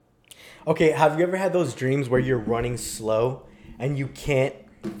Okay, have you ever had those dreams where you're running slow and you can't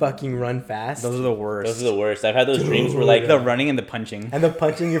fucking run fast? Those are the worst. Those are the worst. I've had those dreams where like The running and the punching. And the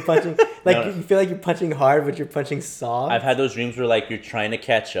punching, you're punching like No. you feel like you're punching hard, but you're punching soft. I've had those dreams where like you're trying to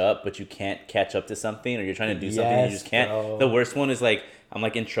catch up, but you can't catch up to something, or you're trying to do something and you Yes, just can't. bro. The worst one is like I'm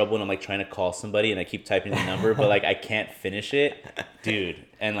like in trouble and I'm like trying to call somebody and I keep typing the number, but like I can't finish it, dude.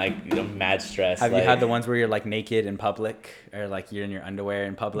 And like mad stress. Have like, you had the ones where you're like naked in public, or like you're in your underwear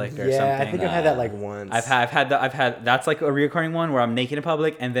in public, or yeah, something? I think I've had that like once. I've had that's like a recurring one where I'm naked in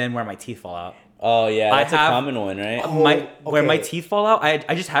public, and then where my teeth fall out. Oh yeah, I that's a have- common one, right? Where my okay. teeth fall out.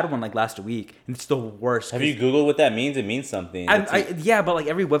 I just had one like last week, and it's the worst. Have you Googled what that means? It means something. Yeah, but like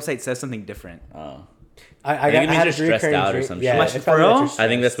every website says something different. Oh. I think it means had you're a stressed reoccurring out or dream. some Yeah, shit. it's For probably real? that you're I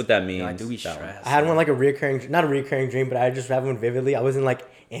think that's stressed. what that means. No, I do be that one. stressed. I had one like a reoccurring, not a reoccurring dream, but I just had one vividly. I was in like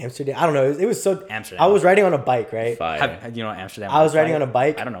Amsterdam. I don't know. It was so. Amsterdam. I was riding on a bike, right? Fire. Have you know Amsterdam? I was riding like? on a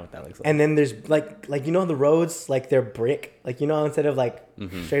bike. I don't know what that looks like. And then there's like you know the roads, like they're brick, like you know, instead of like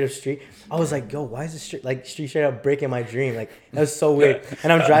straight up street. I was like, yo, why is this street straight up brick in my dream? Like that was so weird.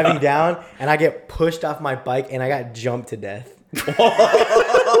 And I'm driving down and I get pushed off my bike and I got jumped to death.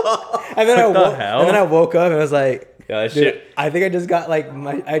 And then I woke up and I was like, Yeah, dude, shit. I think I just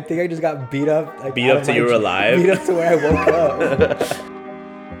got beat up. Like, Beat out up of till my you were dream. alive? Beat up to where I woke up.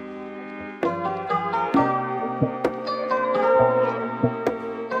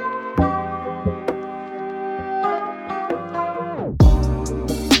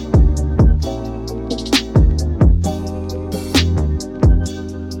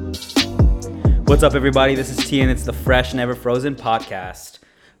 What's up, everybody? This is T, and it's the Fresh Never Frozen podcast.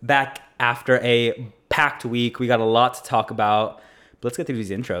 Back after a packed week, we got a lot to talk about. But let's get through these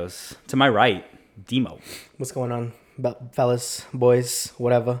intros. To my right, Demo. What's going on, fellas, boys,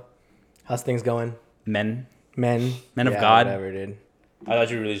 whatever? How's things going? Men. Men of God. Whatever, dude. I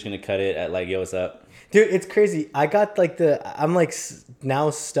thought you were really just gonna cut it at like, yo, what's up? Dude, it's crazy. I'm like now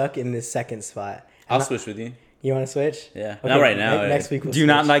stuck in this second spot. I'll switch with you. You want to switch? Yeah. Not right now. Next week. We'll Do you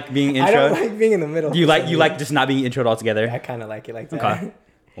not switch. like being I don't intro? like being in the middle. Do you like just not being introed altogether? I kind of like it like that. Okay.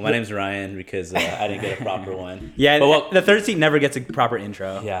 Well, my name's Ryan because I didn't get a proper one. Yeah, But the third seat never gets a proper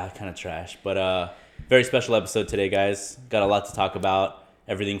intro. yeah, kind of trash. But very special episode today, guys. Got a lot to talk about.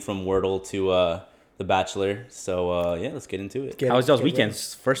 Everything from Wordle to The Bachelor. So yeah, let's get into it. How was y'all's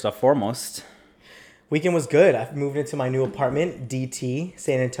weekends? First off, foremost, Weekend was good. I moved into my new apartment, DT,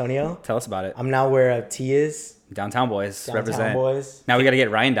 San Antonio. tell us about it. I'm now where T is. Downtown boys Downtown represent. boys. Now we got to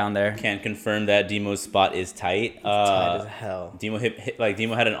get Ryan down there. Can confirm that Demo's spot is tight. Tight as hell. Demo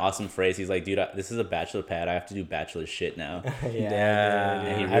Demo had an awesome phrase. He's like, dude, this is a bachelor pad. I have to do bachelor shit now. Yeah.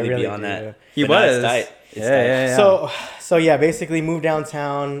 And he I really be really on do. that. He But no, was. it's tight. It's Yeah, tight. yeah, yeah. So yeah, basically moved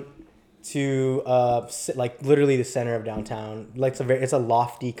downtown to like literally the center of downtown. Like it's a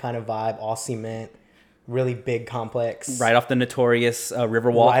lofty kind of vibe, all cement, really big complex. Right off the notorious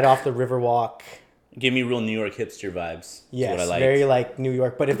Riverwalk. Right off the Riverwalk. Give me real New York hipster vibes. Yes, That's what I like. very like New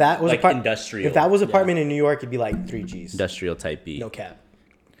York. But if that was Like industrial. if that was apartment in New York, it'd be like 3 Gs. Industrial type beat. No cap.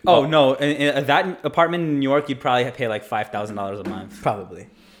 Oh no! In that apartment in New York, you'd probably pay like $5,000 a month. Probably.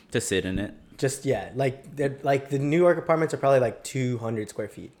 To sit in it. Just like the New York apartments are probably like 200 square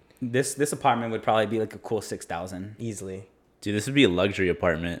feet This apartment would probably be like a cool 6,000. easily. Dude, this would be a luxury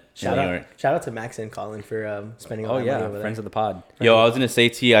apartment in New York. Shout out to Max and Colin for spending all Oh that money yeah, over friends there. of the pod. Yo, I was gonna say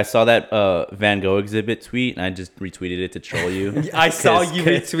to you, I saw that Van Gogh exhibit tweet, and I just retweeted it to troll you. I saw 'Cause- you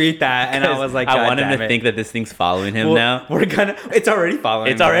retweet that, and I was like, I want God him damn to it. think that this thing's following him Well, now. We're gonna. It's already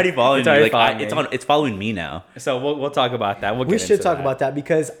following. It's me. already following It's me. already Like, following me. it's following me now. So we'll talk about that. We should talk about that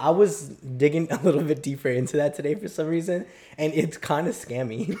because I was digging a little bit deeper into that today for some reason, and it's kind of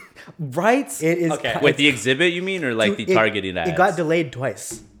scammy. Right? It is Okay. ki- With the exhibit, you mean, or like Dude, the targeting ads? It got delayed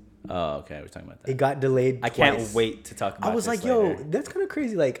twice. Oh, okay. We're talking about that. It got delayed. I twice. can't wait to talk about. I was this like, yo, later. that's kind of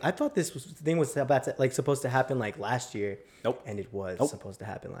crazy. Like, I thought this thing was about to, like supposed to happen like last year. Nope. And it was Nope. supposed to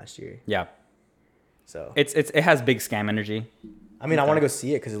happen last year. Yeah, So it has big scam energy. I mean, I want to go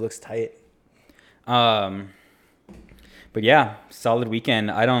see it because it looks tight. But yeah, solid weekend.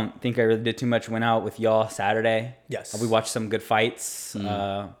 I don't think I really did too much. Went out with y'all Saturday. Yes. We watched some good fights.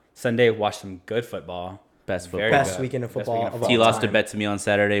 Sunday, watched some good football. Best football. Very Best good. weekend of Best football weekend of of He all lost a time. bet to me on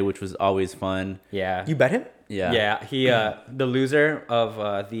Saturday, which was always fun. Yeah. You bet him? Yeah. Yeah. He the loser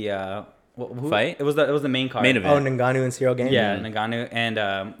of the who? Fight? It was the main card. Main event. Oh, Ngannou and Cyril game. Yeah, Ngannou, and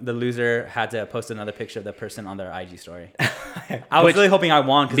the loser had to post another picture of the person on their IG story. I was Which- really hoping I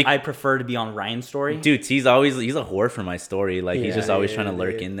won because I prefer to be on Ryan's story. Dude, he's a whore for my story. Like he's just always trying to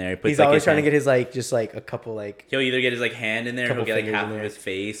lurk in there. Puts, He's like, always his trying to hand- get his like just like a couple like. He'll either get his like hand in there, or Couple he'll get like fingers half in of there. his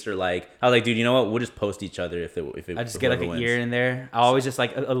face, or like I was like, dude, you know what? We'll just post each other if it. I just get like whoever an wins. ear in there. I always just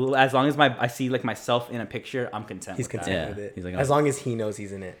like as long as I see like myself in a picture, I'm content. He's with that. content Yeah. with it. He's like, as oh. long as he knows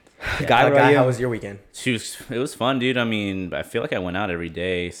he's in it. Yeah. Guy, what about Guy, you? how was your weekend? It was fun, dude. I mean, I feel like I went out every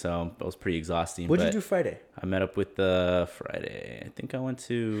day, so it was pretty exhausting. What'd but you do Friday? I met up with Friday. I think I went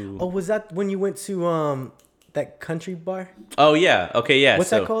to. Oh, was that when you went to that country bar? Oh yeah. Okay. Yeah. What's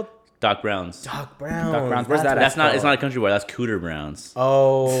that called? Doc Brown's. Doc Brown's. Doc Brown's. Where's that at? That's not. It's not a country bar. That's Cooter Brown's.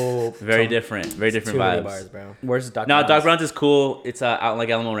 Oh, Very different. Very different too many vibes. bars, bro. Where's Doc? No, Brown's? Doc Brown's is cool. It's out in like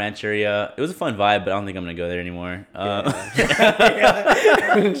Alamo Ranch area. It was a fun vibe, but I don't think I'm gonna go there anymore.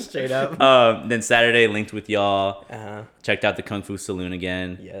 Straight up. Then Saturday linked with y'all. Uh-huh. Checked out the Kung Fu Saloon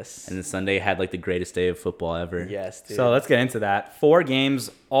again. Yes. And then Sunday had like the greatest day of football ever. Yes, dude. So let's get into that. 4 games,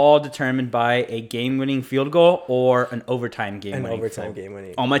 all determined by a game-winning field goal or an overtime an game-winning. overtime game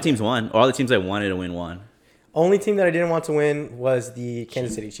winning. All my teams won. All the teams I wanted to win won. Only team that I didn't want to win was the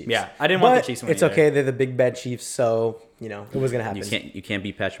Kansas City Chiefs. Yeah, I didn't want But the Chiefs to win it's either. okay. They're the big bad Chiefs, so you know it was gonna happen. You can't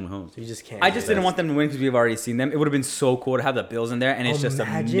beat Patrick Mahomes. You just can't. I just didn't want them to win because we've already seen them. It would have been so cool to have the Bills in there, and it's just a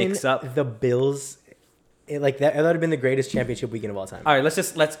Imagine mix-up. the Bills. Like that would have been the greatest championship weekend of all time. All right,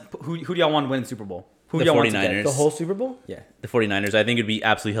 let's. Who do y'all want to win the Super Bowl? Who The do y'all want to 49ers. get? The whole Super Bowl. Yeah, The 49ers. I think it'd be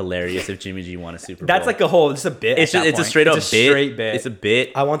absolutely hilarious if Jimmy G won a Super Bowl. that's like a whole. Just a bit. It's at just that it's a point. straight up It's a bit. straight bit. It's a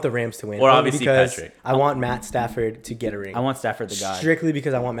bit. I want the Rams to win. Or only obviously because Patrick. I want Matt Stafford to get a ring. I want Stafford the guy. Strictly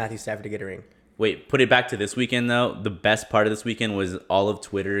because I want Matthew Stafford to get a ring. Wait, put it back to this weekend though. The best part of this weekend was all of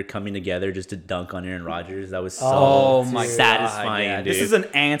Twitter coming together just to dunk on Aaron Rodgers. That was so Oh my god! satisfying, Yeah. dude. This is an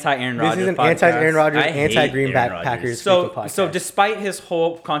anti-Aaron Rodgers. This is an podcast. anti-Aaron Rodgers, I hate anti-Green Aaron Rodgers. Packers. So, freaking so podcast. despite his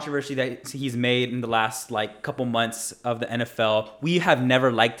whole controversy that he's made in the last like couple months of the NFL, we have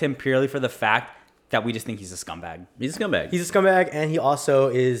never liked him purely for the fact that we just think he's a scumbag. He's a scumbag. He's a scumbag, and he also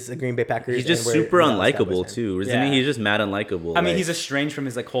is a Green Bay Packers. He's just and we're super a Dallas unlikable Cowboys fan. too, isn't Yeah. he? He's just mad unlikable. I mean, like- he's estranged from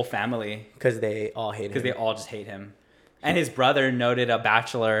his like whole family because they all hate him. because they all just hate him, and his brother noted a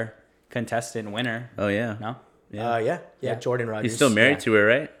Bachelor contestant winner. Oh yeah. No, Yeah. Yeah. Jordan Rodgers. He's still married yeah. to her,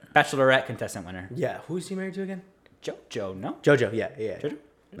 right? Bachelorette contestant winner. Yeah, who's he married to again? JoJo, no. JoJo. Yeah. JoJo?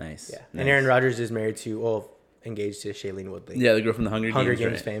 Nice. Yeah. Nice. And Aaron Rodgers is married to, engaged to Shailene Woodley. Yeah, the girl from the Hunger Hunger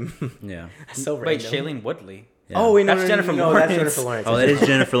Games. Games right? fame. Yeah. So Wait, random. Shailene Woodley. Yeah. Oh wait, no, That's no, Jennifer no, that's Lawrence. Jennifer Lawrence. Oh, that is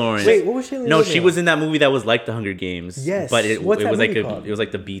Jennifer Lawrence. Wait, what was Shailene No, Woodley she on? was in that movie that was like the Hunger Games. Yes. But it What's that was like movie called? it was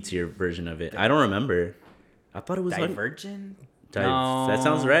like the B tier version of it. I don't remember. I thought it was Divergent. That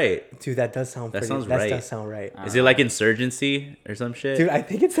sounds right. Dude, that does sound. That Pretty, sounds that right. does sound right. Is it like Insurgency or some shit? Dude, I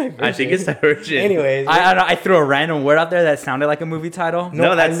think it's Divergent. I think it's Divergent. Anyways, I threw a random word out there that sounded like a movie title.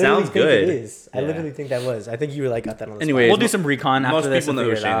 No, that I literally sounds think good. It is. I Yeah. literally think that was. I think you were like got that on the Anyways, We'll do some recon after Most this people and know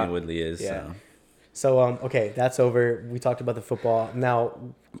who figure it out. Shailene Woodley is. Yeah. So. So okay, that's over. We talked about the football. Now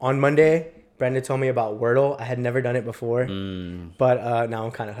on Monday, Brenda told me about Wordle. I had never done it before, but now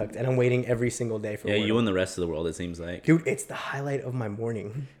I'm kind of hooked, and I'm waiting every single day for Yeah, Wordle. you and the rest of the world. It seems like. Dude, it's the highlight of my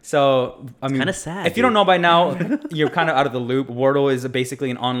morning. So I mean, kinda sad, If you don't dude. know by now, you're kind of out of the loop. Wordle is basically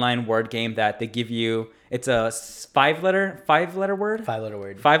an online word game that they give you. It's a five-letter word. 5-letter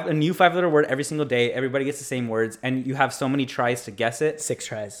word. A new 5-letter word every single day. Everybody gets the same words, and you have so many tries to guess it. 6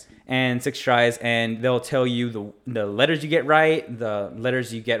 tries. And 6 tries, and they'll tell you the letters you get right, the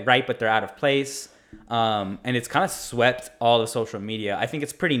letters you get right, but they're out of place. And it's kind of swept all the social media. I think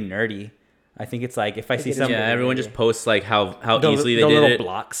it's pretty nerdy. I think it's like if I see it is something, Yeah, everyone just posts like how The- easily the they did little it,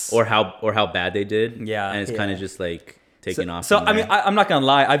 blocks. or how bad they did. Yeah. and it's kind Yeah. of just like taking off. So from I mean, there. I'm not gonna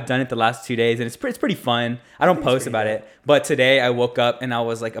lie. I've done it the last 2 days, and it's pretty fun. I don't post about it, but today I woke up and I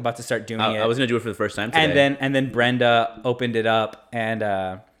was like about to start doing it. I was gonna do it for the first time today. and then Brenda opened it up, and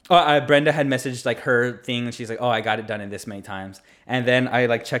Brenda had messaged like her thing, and she's like, "Oh, I got it done in this many times." And then I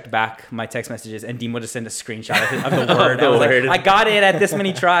like checked back my text messages, and Demo just sent a screenshot of the word. The I was word. like, "I got it at this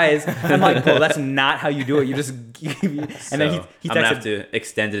many tries." I'm like, "Bro, that's not how you do it. You just." And then he I'm gonna have texted, to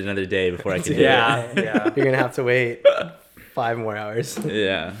extend it another day before I can do yeah, yeah. You're gonna have to wait 5 more hours. it.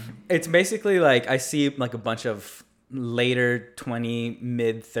 Yeah. It's basically like I see like a bunch of later 20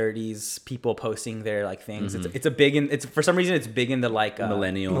 mid 30s people posting their like things. It's a big in it's for some reason it's big in the like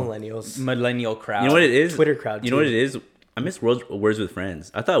Millennial. Millennials. millennial crowd. You know what it is? Twitter crowd, You know what too. it is? I miss Words with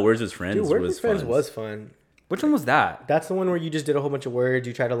Friends. I thought Words with Friends Dude, Work was with Friends fun. was fun. Which one was that? That's the one where you just did a whole bunch of words.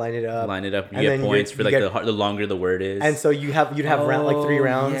 You try to line it up. You and get then points for like get, the longer the word is. And so you'd have like 3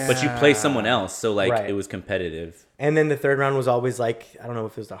 rounds. yeah. But you play someone else, so like Right. it was competitive. And then the third round was always like, I don't know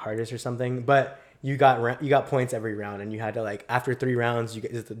if it was the hardest or something, but you got points every round, and you had to like after 3 rounds,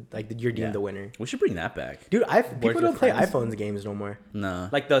 you're deemed the winner. We should bring that back. Dude, people don't with play friends. iPhones games no more. No.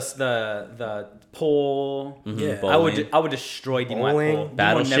 Like the pole. Yeah. Bowling. I would destroy Demo at Bowling. pool.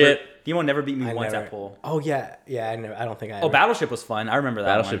 Battleship. Demo never beat me I once never- at pool. Oh yeah, I don't think I. Oh, Battleship was fun. I remember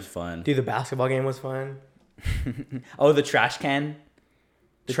that Battleship's one. fun. Dude, the basketball game was fun. Oh, the trash can.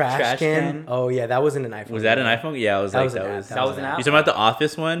 The Trash can. Oh yeah, that wasn't an iPhone. Was that an game. iPhone? Yeah, it was That like was an that app. was. That was an app. You talking about the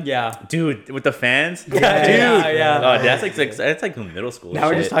Office one? Yeah. Dude, with the fans? Yeah, Dude. yeah. Oh, that's like middle school. Now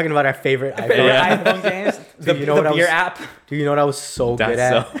we're just shit. talking about our favorite iPhone. Yeah. iPhone games. The, you know the what I beer was- app. Do you know what I was so good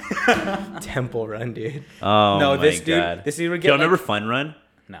That's at? Temple Run, dude. Oh No, my this dude- God. this dude would Do y'all get, like- remember Fun Run?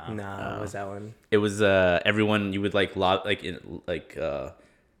 No. Nah, what was that one? It was everyone you would like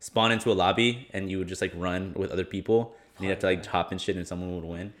spawn into a lobby and you would just like run with other people and you have to like hop and shit and someone would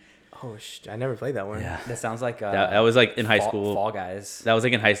win. Oh, I never played that one. Yeah. That sounds like That was like in high school. Fall Guys. That was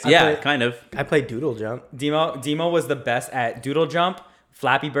like in high school. I Yeah, played- kind of. I played Doodle Jump. Demo was the best at Doodle Jump,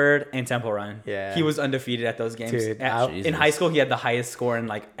 Flappy Bird, and Temple Run. Yeah. He was undefeated at those games. Dude, in Jesus. high school, he had the highest score in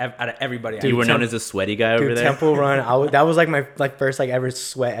like out of everybody. I You knew. were known as a sweaty guy over Dude, there. Temple Run. That was like my first ever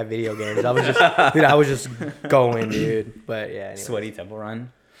sweat at video games. I was just going, dude. But yeah, anyway. Sweaty Temple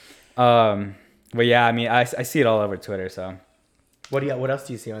Run. But yeah, I mean, I see it all over Twitter. So What else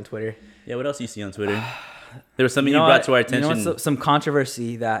do you see on Twitter? Yeah, what else do you see on Twitter? There was something you, know brought what? to our You know attention. what's some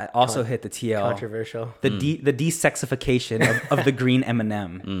controversy that also hit the TL. Controversial. The desexification of the green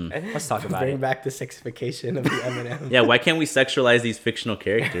M&M. Let's talk about Bring it. back the sexification of the M&M. Yeah, why can't we sexualize these fictional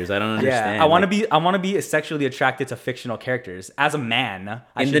characters? I don't understand. Yeah, I want to be sexually attracted to fictional characters. As a man,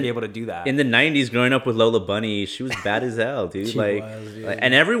 I should be able to do that. In the 90s, growing up with Lola Bunny, she was bad as hell, dude. She was, dude.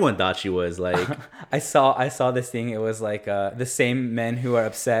 And everyone thought she was like. I saw this thing. It was like the same men who are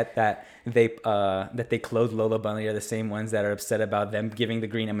upset that they clothed Lola Bunny are the same ones that are upset about them giving the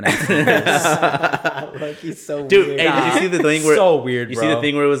green M&Ms. Like, he's so Dude, weird. hey, did you see the thing where So weird, You bro. see the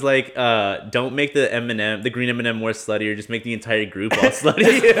thing where it was like, don't make the green M&M more sluttier, just make the entire group all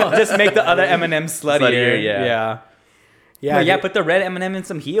slutty. Just make the other M&M sluttier. Sluttier, yeah. yeah. yeah, Yeah, dude, put the red M&M in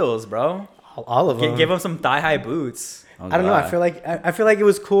some heels, bro. all of them. Give them some thigh-high boots. Oh, I don't know. I God. feel like it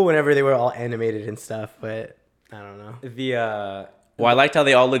was cool whenever they were all animated and stuff, but I don't know. Well, I liked how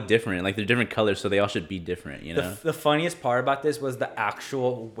they all look different. Like they're different colors, so they all should be different, you know? The funniest part about this was the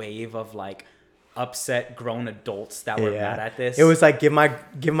actual wave of like upset grown adults that were mad at this. It was like give my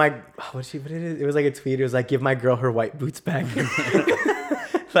what it is? It was like a tweet. It was like give my girl her white boots back.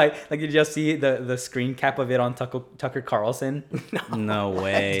 like did you just see the screen cap of it on Tucker Carlson? No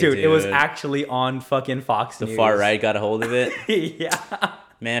way, Dude, it was actually on fucking Fox the News. far right got a hold of it. Yeah.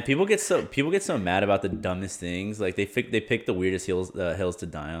 Man, people get so mad about the dumbest things. Like they pick the weirdest hills to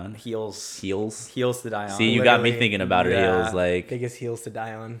die on. Heels Heels. to die on. See, you got me Literally. thinking about her Yeah. heels. Like Biggest heels to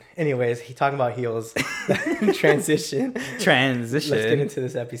die on. Anyways, he talking about heels. Transition. Transition. Let's get into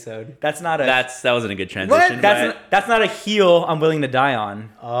this episode. That's not a that wasn't a good transition. that's not a heel I'm willing to die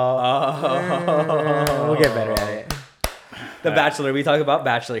on. We'll get better at it. The Bachelor. We talk about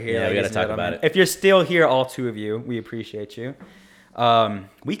Bachelor here. Yeah, we ladies gotta and talk about gentlemen. it. If you're still here, all two of you, we appreciate you.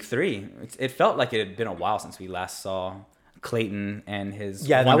 Week 3. It felt like it had been a while since we last saw Clayton and his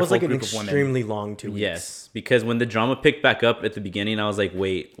Yeah, that was wonderful like an group of women. extremely long 2 weeks. Yes, because when the drama picked back up at the beginning, I was like,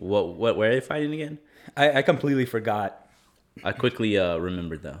 wait, what? Where are they fighting again? I completely forgot. I quickly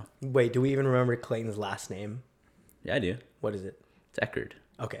remembered though. Wait, do we even remember Clayton's last name? Yeah, I do. What is it? It's Eckerd.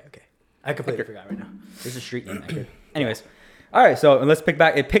 Okay. I completely forgot right now. There's a street name there. Anyways, all right. So let's pick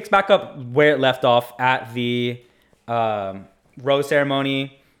back. It picks back up where it left off at the rose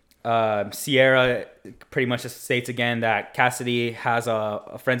ceremony. Sierra pretty much just states again that Cassidy has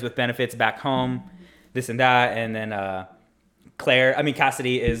a friends with benefits back home, this and that, and then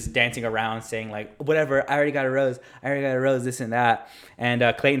Cassidy is dancing around saying like, whatever, I already got a rose, this and that. And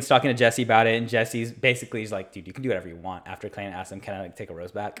Clayton's talking to Jesse about it, and Jesse's basically he's like, dude, you can do whatever you want. After Clayton asks him, can I like take a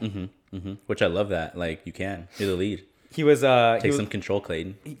rose back? Which I love that. Like you can. You're the lead. He was Take some control,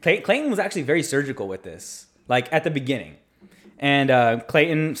 Clayton. Clayton was actually very surgical with this, like at the beginning. And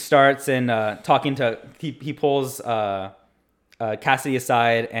Clayton starts and talking to he pulls Cassidy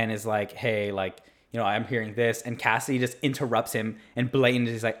aside and is like, hey, like, you know, I'm hearing this, and Cassidy just interrupts him and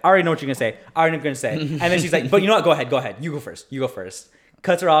blatantly is like, I already know what you're gonna say. And then she's like, but you know what? Go ahead. You go first.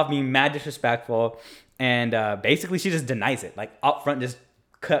 Cuts her off, being mad disrespectful, and basically she just denies it, like up front, just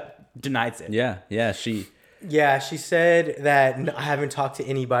denies it. Yeah. She Yeah, she said that I haven't talked to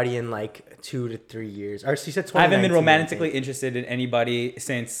anybody in like 2 to 3 years. Or she said 2019. I haven't been romantically interested in anybody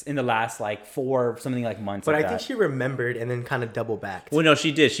since in the last like 4 something like months. But like I think that. she remembered and then kind of double backed. Well, no,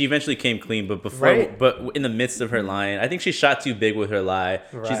 she did. She eventually came clean, but before, Right. but in the midst of her lying, I think she shot too big with her lie.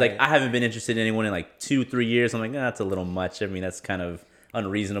 She's like, Right. I haven't been interested in anyone in like 2-3 years. I'm like, that's a little much. I mean, that's kind of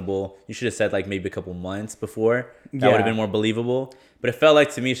unreasonable. You should have said like maybe a couple months before. That would have been more believable. But it felt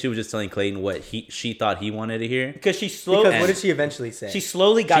like to me she was just telling Clayton what she thought he wanted to hear. Because she slowly. Because what did she eventually say? She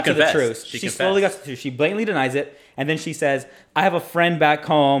slowly got She to the confessed. truth. She She slowly got confessed. to the truth. She blatantly denies it, and then she says, "I have a friend back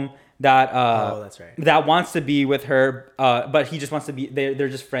home that that's right. that wants to be with her, but he just wants to be. They're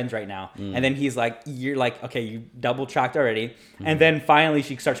just friends right now." And then he's like, "You're like, okay, you double tracked already." And then finally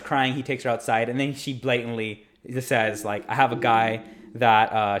she starts crying. He takes her outside, and then she blatantly just says, "Like, I have a guy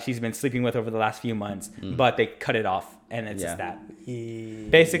that she's been sleeping with over the last few months, but they cut it off, and it's just that."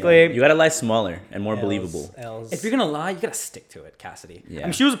 Basically, You gotta lie smaller and more believable. if you're gonna lie, you gotta stick to it, Cassidy. Yeah. I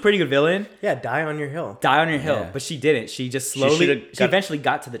mean, she was a pretty good villain. Yeah, die on your hill. Die on your hill, Yeah. but she didn't. She just She slowly. She, should've got- eventually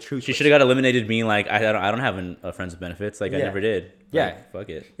got to the truth. She should have got eliminated being like, I don't have a friends with benefits. Like, I Yeah. never did. Yeah. Like, fuck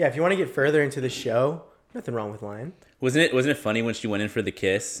it. Yeah, if you want to get further into the show, nothing wrong with lying. Wasn't it funny when she went in for the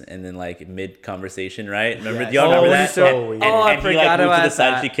kiss and then like mid conversation, right? Remember? Yes. Do y'all remember Oh, that? so And- weird. and, Oh, I and he like forgot moved to the about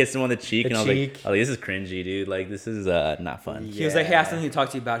side. that. She kissed him on the cheek, and I was cheek. like, oh, this is cringy, dude. Like, this is not fun. He was like, "Hey, I have something to talk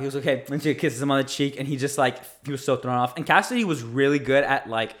to you about." He was like, "Okay," and she kisses him on the cheek, and he just like he was so thrown off. And Cassidy was really good at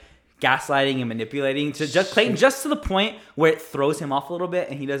like gaslighting and manipulating to just Clayton, just to the point where it throws him off a little bit,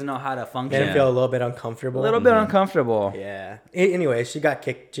 and he doesn't know how to function. Made him Yeah. feel a little bit uncomfortable. A little bit uncomfortable. Yeah. Anyway, she got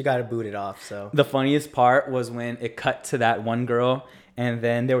kicked. She got booted off. So The funniest part was when it cut to that one girl, and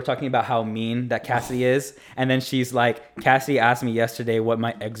then they were talking about how mean that Cassidy is, and then she's like, "Cassidy asked me yesterday what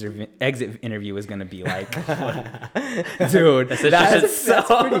my exit interview was gonna be like." Dude, that's that's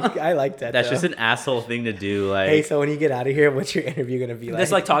pretty. I like that. That's though. just an asshole thing to do. Like, Hey, so when you get out of here, what's your interview gonna be like?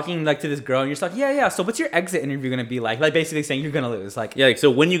 Just like talking like to this girl, and you're just like, yeah. So what's your exit interview gonna be like? Like basically saying you're gonna lose. Like, yeah. Like,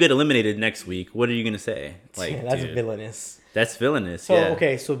 so when you get eliminated next week, what are you gonna say? Like, Yeah, that's dude, villainous. That's villainous. So yeah.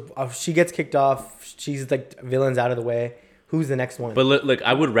 okay, so she gets kicked off. She's like villains out of the way. Who's the next one? But look,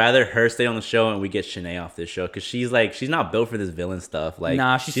 I would rather her stay on the show and we get Shanae off this show because she's not built for this villain stuff. Like,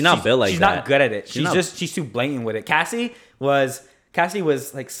 nah, she's not built like she's that. not good at it. She's not- She's too blatant with it. Cassie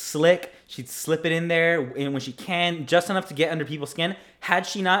was like slick. She'd slip it in there and when she can, just enough to get under people's skin. Had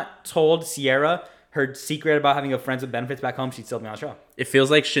she not told Sierra her secret about having a friends with benefits back home, she'd still be on the show. It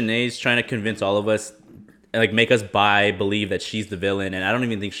feels like Shanae's trying to convince all of us, and like make us believe that she's the villain, and I don't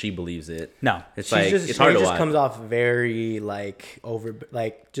even think she believes it. No. It's she's like just, it's hard she to just watch. comes off very like over,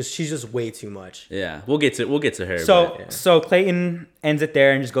 like just she's just way too much. Yeah, we'll get to her. So but, yeah. so Clayton ends it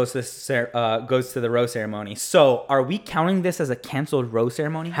there and just goes to the rose ceremony. So are we counting this as a canceled rose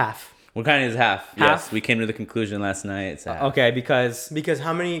ceremony? Half. We're kind of as half. Half? Yes, we came to the conclusion last night. It's half. Okay, because Because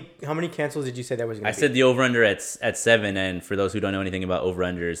how many cancels did you say there was gonna I be? said the over under at 7, and for those who don't know anything about over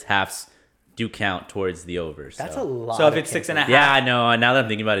unders, halves do count towards the over. That's so. a lot. So if of it's 6.5, cancels. Yeah, I know. Now that I'm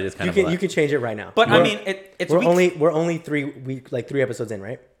thinking about it, it's kind You of. can a lot. you can change it right now. but I We're- mean it's we're only 3 episodes in,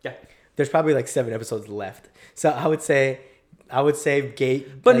 right? yeah. There's probably like 7 episodes left. So I would say gauge.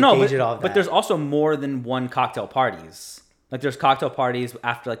 But like, no, gauge it off but that. there's also more than one cocktail parties. Like there's cocktail parties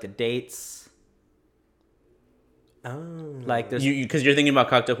after like the dates. Like there's Because you're thinking about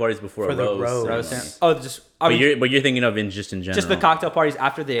cocktail parties before For a the rose. rose. rose ceremony. cere- oh just I But mean, you're thinking of in general. just the cocktail parties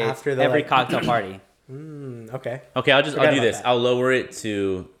after the dates. After the, every like- cocktail party. Okay. Okay, I'll Forget do about this. that. I'll lower it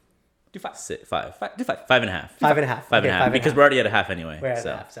to Do 5. 5. Do 5. 5 and a half. 5 and a half. Five Okay, and a half. 5 and a Because half. we're already at a half anyway. We're at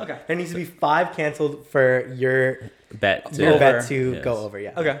so half. So Okay. there needs to be 5 canceled for your bet to your Over. bet to Yes. go over.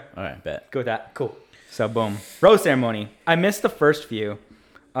 Yeah. Okay. All right, bet. Go with that. Cool. So boom. Rose ceremony. I missed the first few.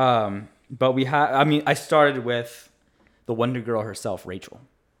 But we had I started with the Wonder Girl herself, Rachel.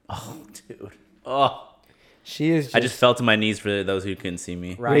 Oh, dude. Oh, She is. I just fell to my knees for those who couldn't see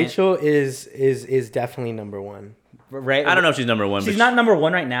me. Right. Rachel is definitely number 1. Right. I don't know if she's number 1, She's but not number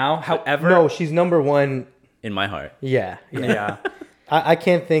 1 right now. However, No, she's number 1. in my heart. Yeah. Yeah. I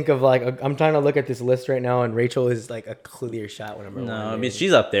can't think of like I'm trying to look at this list right now, and Rachel is like a clear shot with number 1. No, I mean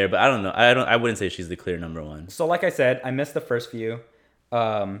she's up there, but I don't know. I wouldn't say she's the clear number 1. So like I said, I missed the first few.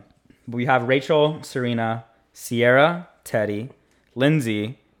 We have Rachel, Serena, Sierra, Teddy,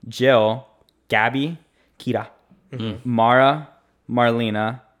 Lindsay, Jill, Gabby, Kira, Mara,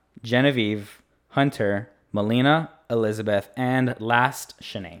 Marlena, Genevieve, Hunter, Melina, Elizabeth, and last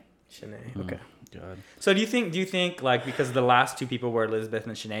Shanae. Shanae. Okay. God. So do you think like because the last 2 people were Elizabeth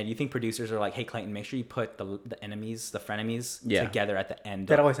and Shanae, do you think producers are like, hey Clayton, make sure you put the enemies, the frenemies Yeah. together at the end?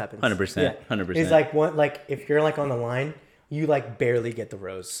 That always happens. 100%. 100%. It's like one like if you're like on the line, you like barely get the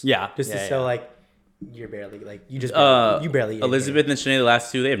rose. Yeah. Just Yeah, to show yeah. like you're barely like you barely Elizabeth and Shanae, the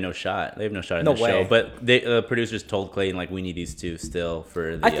last two, they have no shot. They have no shot in No the way. show. But the producers told Clayton like we need these two still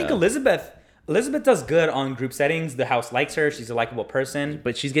for. The, I think Elizabeth does good on group settings. The house likes her. She's a likable person.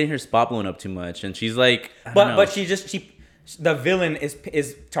 But she's getting her spot blown up too much, and she's like. I don't know. But the villain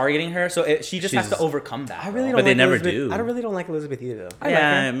is targeting her, so she just has to overcome that. I really don't. But they like never Elizabeth. do. I really don't like Elizabeth either, though. I like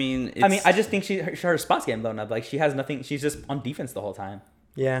her. I mean, I just think her spot's getting blown up. Like she has nothing. She's just on defense the whole time.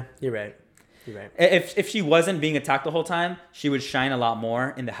 Yeah, you're right. You're right. If she wasn't being attacked the whole time, she would shine a lot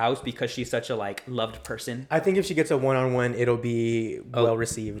more in the house because she's such a like loved person. I think if she gets a one-on-one, it'll be well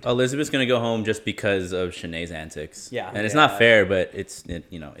received. Elizabeth's gonna go home just because of Shanae's antics. Yeah. and it's not fair, but it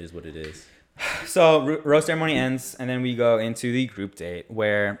is what it is. So rose ceremony ends, and then we go into the group date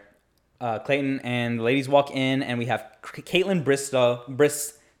where Clayton and the ladies walk in, and we have Caitlin Bristow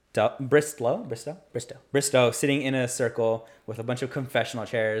sitting in a circle with a bunch of confessional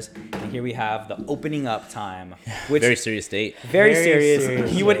chairs, and here we have the opening up time, which Very serious date. very Very serious.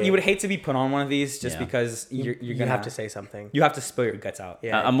 serious You would date. hate to be put on one of these just Yeah. because you're You gonna have to say something. you have to spill your guts out.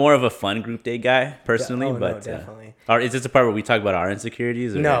 Yeah. I'm more of a fun group date guy personally, Oh, no, but definitely. Is this a part where we talk about our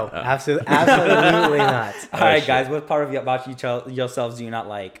insecurities? Or, No, oh. absolutely not. All right, shit. guys, what part of about yourselves do you not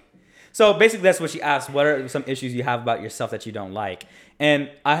like? So basically, that's what she asked. What are some issues you have about yourself that you don't like? And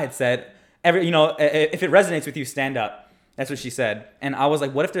I had said, if it resonates with you, stand up. That's what she said. And I was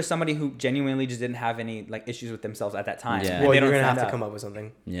like, what if there's somebody who genuinely just didn't have any like issues with themselves at that time? Yeah. and Well, they you're don't gonna have stand to up? come up with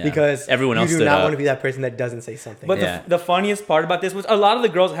something. Yeah. Because Everyone else you do stood not up. want to be that person that doesn't say something. But Yeah. the funniest part about this was a lot of the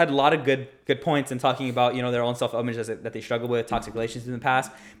girls had a lot of good points in talking about their own self-image that they struggled with, toxic relationships in the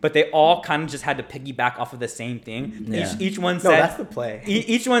past. But they all kind of just had to piggyback off of the same thing. Yeah. Each one no, said that's the play.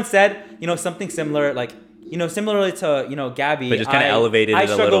 each one said something similar, like similarly to Gabby. But just kinda elevated I it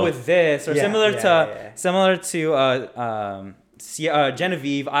a struggle little. with this, or Yeah, similar yeah. to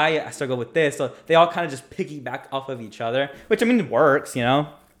Genevieve. I struggle with this. So they all kind of just piggyback off of each other, which I mean works.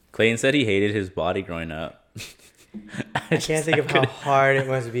 Clayton said he hated his body growing up. I can't think of how hard it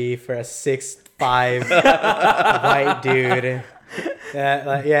must be for a 6'5" white dude. He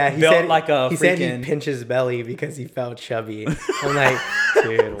Built said like a he said he freaking- pinched his belly because he felt chubby. I'm like,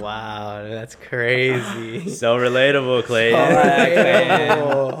 dude, wow, that's crazy. So relatable, Clayton.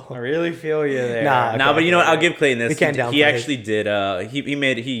 Oh. I really feel you there. Nah, Nah, but you know what? okay. I'll give Clayton this. We can't He downplay actually did.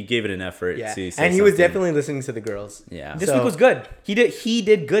 He gave it an effort Yeah, to say and he was something. definitely listening to the girls. Yeah. This So- week was good. He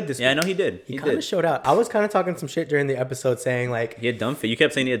did good this week. Yeah, I know he did. He He kind of did. showed out. I was kind of talking some shit during the episode, saying like, He had dumb face. You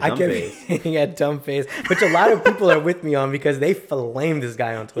kept saying he had I dumb kept face. saying he had dumb face, which a lot of people are with me on because they flamed this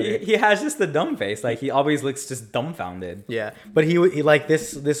guy on Twitter. He has just the dumb face. Like he always looks just dumbfounded. Yeah, but he like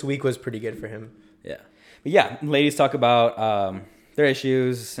this week was pretty good for him. Yeah. But yeah, ladies talk about their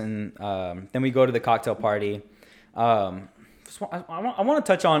issues, and then we go to the cocktail party. I want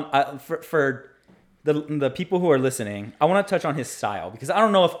to touch on for the people who are listening. I want to touch on his style because I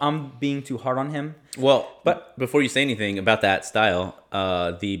don't know if I'm being too hard on him. Well, But- but before you say anything about that style,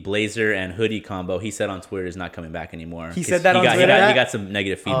 the blazer and hoodie combo he said on Twitter is not coming back anymore. He 'Cause said that on got, Twitter? He got some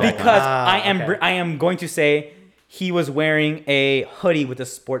negative feedback. Because Ah, okay. I am going to say he was wearing a hoodie with a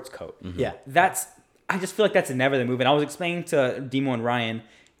sports coat. Yeah, I just feel like that's never the move. And I was explaining to Demo and Ryan,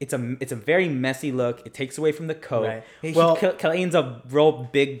 it's a very messy look. It takes away from the coat. Right. Well- Clayton's a real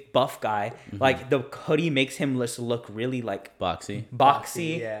big buff guy. Like the hoodie makes him just look really like Boxy.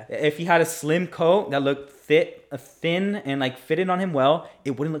 boxy. Yeah. If he had a slim coat that looked thin and like fitted on him well,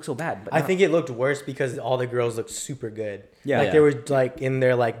 it wouldn't look so bad. But I no. think it looked worse because all the girls looked super good. Yeah. like Yeah. they were like in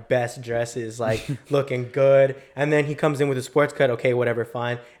their like best dresses, like looking good. And then he comes in with a sports cut. Okay, whatever,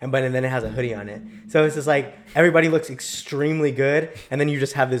 fine. And then it has a hoodie on it. So it's just like everybody looks extremely good, and then you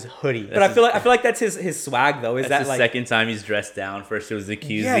just have this hoodie. But I feel like that's his swag though. Is That's that the like second time he's dressed down. First it was the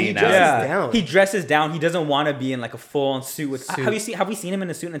QZ. Yeah, he now dresses it's down. He dresses down. He doesn't want to be in like a full on suit with. Suit. Have we seen him in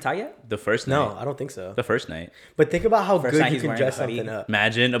a suit and a tie yet? the first night. No, I don't think so. The first night. But think about how First good night you he's can wearing a dress hoodie. something up.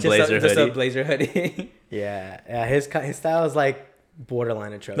 Imagine a Just blazer just hoodie. a blazer hoodie. Yeah, his style is like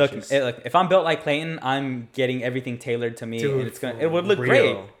borderline Look, atrocious. look, if I'm built like Clayton, I'm getting everything tailored to me, Dude, and it would look real.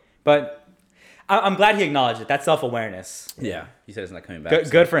 great. But I'm glad he acknowledged it. That's self awareness. Yeah. He said it's not coming back.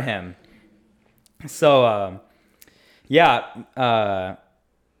 Good for him. So, yeah.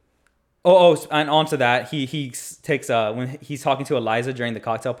 And onto that, he takes when he's talking to Eliza during the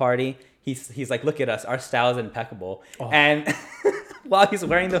cocktail party. He's like, look at us, our style is impeccable, and while he's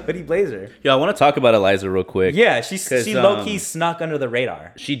wearing the hoodie blazer. Yo, I want to talk about Eliza real quick. Yeah, she 'Cause, low key snuck under the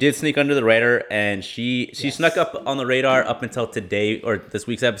radar. She did sneak under the radar, and she snuck up on the radar up until today or this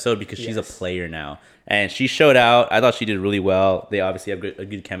week's episode because she's a Yes. player now, and she showed out. I thought she did really well. They obviously have a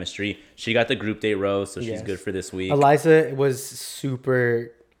good chemistry. She got the group date rose, so she's Yes. good for this week. Eliza was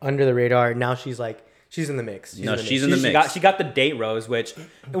super under the radar. Now she's like She's in the mix. No, she's in the She mix. got the date rose, which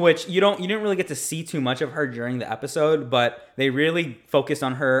you didn't really get to see too much of her during the episode, but they really focused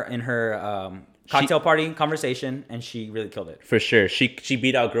on her in her cocktail party conversation, and she really killed it. For sure. She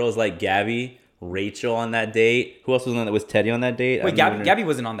beat out girls like Gabby, Rachel on that date. Who else was on that? Was Teddy on that date? Wait, Gabby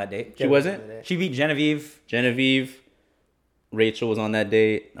wasn't on that date. She wasn't? She beat Genevieve. Rachel was on that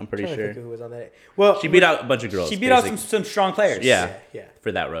date. I'm pretty I'm trying to sure. think of who was on that. Well, She beat out a bunch of girls. She beat out basically. some strong players. Yeah. Yeah.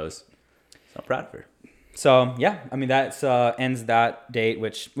 For that rose. So I'm proud of her. So yeah, I mean that ends that date,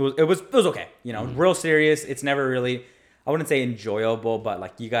 which it was okay. You know, real serious. It's never really, I wouldn't say enjoyable, but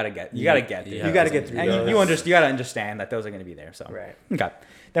like you gotta get through. You gotta get through And those. you gotta understand that those are gonna be there. So Right. Okay.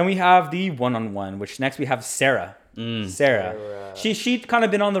 Then we have the one-on-one, which next we have Sarah. Sarah. She kind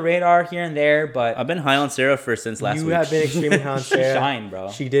of been on the radar here and there, but I've been high on Sarah since last You week. have been extremely high on she Sarah. shined,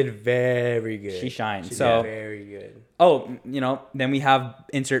 bro. She did very good. She shined. She So- did very good. Oh, then we have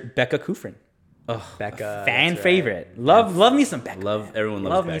insert Becca Kufrin. Becca. Fan that's right. favorite. Love me some Becca. Everyone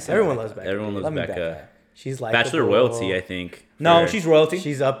Love loves me Becca. some Everyone loves Becca. Everyone loves Love me Becca. She's like Bachelor royalty, I think. No, for- she's royalty.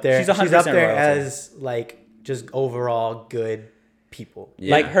 She's up there. She's She's 100% up there royalty. as like just overall good people.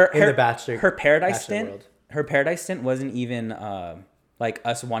 Yeah. Like her In the Bachelor- her paradise Bachelor stint. world. Her paradise stint wasn't even like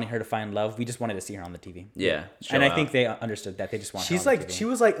us wanting her to find love. We just wanted to see her on the TV. Yeah. And I show think out. they understood that. They just want. She's her on like the TV. she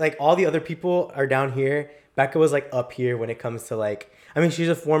was like all the other people are down here. Becca was like up here when it comes to like. I mean, she's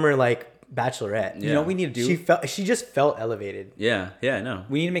a former like bachelorette. You know what we need to do? She just felt elevated. Yeah, I know.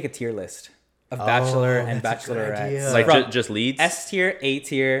 We need to make a tier list of Bachelor and that's a good Bachelorettes. idea. Like From just leads. S tier, A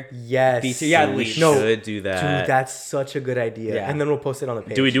tier. Yes. B tier. Yeah, we no. should do that. Dude, that's such a good idea. Yeah. And then we'll post it on the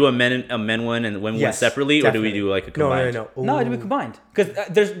page. Do we do a men one and women one Yes, separately, or do we definitely. do like a No, combined? no. No, Ooh. it'd be combined because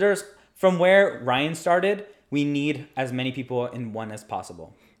there's from where Ryan started. We need as many people in one as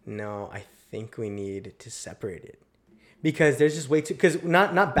possible. No, I think we need to separate it. Because there's just way too, because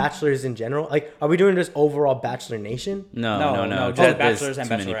not bachelors in general. Like, are we doing just overall Bachelor Nation? No, No. just There's bachelors and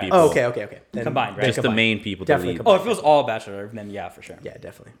too many bachelorettes. people. Oh, okay. Then, Combined, right? then Just the combined. main people to Definitely lead. combined. Oh, if it was all Bachelor, then yeah, for sure. Yeah,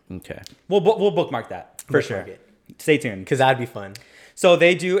 definitely. Okay. We'll bookmark that for Bookmark sure. it. Stay tuned. Because that'd be fun. So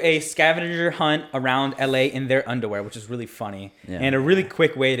they do a scavenger hunt around LA in their underwear, which is really funny Yeah. and a really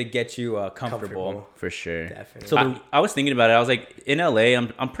quick way to get you comfortable. For sure. Definitely. So I was thinking about it. I was like, in LA,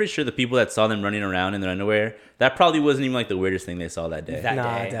 I'm pretty sure the people that saw them running around in their underwear, that probably wasn't even like the weirdest thing they saw that day. That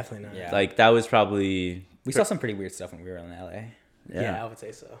Nah, day. definitely not. Yeah. Like that was probably We saw some pretty weird stuff when we were in LA. Yeah. I would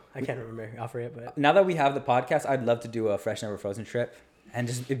say so. I can't remember off it, but Now that we have the podcast, I'd love to do a Fresh Never Frozen trip and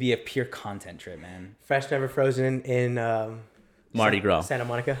just it'd be a pure content trip, man. Fresh Never Frozen in Mardi Gras, Santa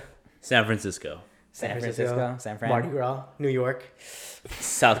Monica, San Francisco, San Francisco, San Fran. Mardi Gras, New York,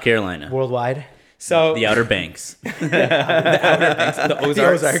 South Carolina, worldwide. So the Outer Banks. the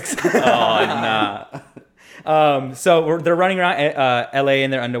Ozarks. The Ozarks. Oh nah. So they're running around LA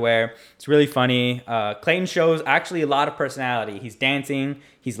in their underwear. It's really funny. Clayton shows actually a lot of personality. He's dancing.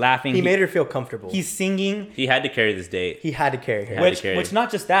 He's laughing. He made her feel comfortable. He's singing. He had to carry this date. He had to carry her. Had to carry. Which not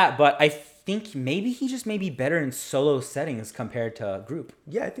just that, but I think maybe he just may be better in solo settings compared to group.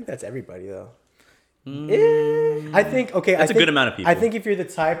 Yeah, I think that's everybody though. Mm. I think okay. That's I a think, good amount of people. I think if you're the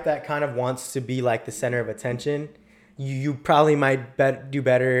type that kind of wants to be like the center of attention, you probably might do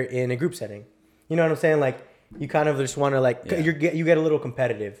better in a group setting. You know what I'm saying? Like you kind of just want to like Yeah. you get a little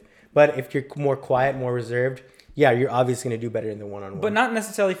competitive. But if you're more quiet, more reserved, yeah, you're obviously gonna do better in the one-on-one. But not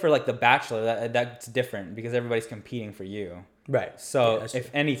necessarily for like the Bachelor. That's different because everybody's competing for you. right. So Yeah, that's if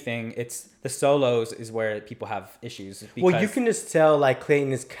true. anything, it's the solos is where people have issues. Because, Well, you can just tell like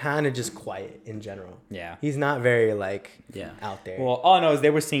Clayton is kind of just quiet in general. Yeah. He's not very like Yeah. out there. Well, all I know is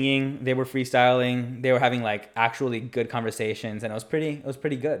they were singing, they were freestyling, they were having like actually good conversations, and it was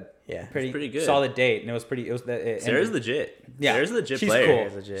pretty good. Yeah. pretty good. solid date, and it was pretty. It was Sarah's legit. Yeah. Sarah's a legit She's player. cool.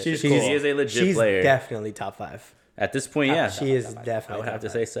 She's legit. She's She cool. is a legit She's player. definitely top 5. At this point, yeah. She is I definitely. would have top to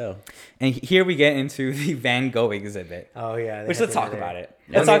 5. say so. And here we get into the Van Gogh exhibit. Oh yeah. they Which had let's to talk there. about it.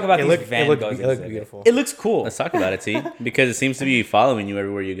 Yeah. Let's talk about It these looked- Van it looked- Goghs it looked exhibit. beautiful. It looks cool. Let's talk about it, T, because it seems to be following you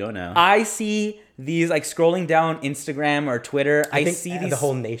everywhere you go now. I see these like scrolling down Instagram or Twitter. I think see these. the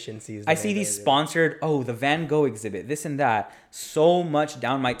whole nation sees. I the see Van Gogh these exhibit. sponsored. Oh, the Van Gogh exhibit, this and that, so much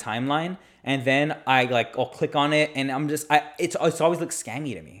down my timeline, and then I'll click on it, and it's always looks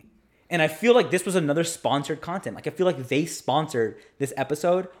scammy to me, and I feel like this was another sponsored content. Like I feel like they sponsored this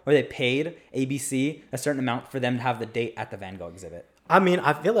episode, or they paid ABC a certain amount for them to have the date at the Van Gogh exhibit. I mean,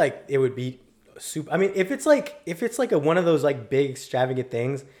 I feel like it would be super. I mean, if it's like one of those like big extravagant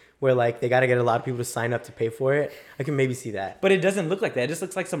things where like they got to get a lot of people to sign up to pay for it, I can maybe see that. But it doesn't look like that. It just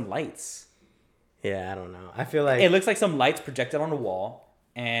looks like some lights. Yeah, I don't know. I feel like It looks like some lights projected on a wall,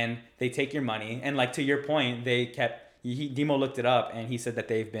 and they take your money. And like to your point, they kept Demo looked it up, and he said that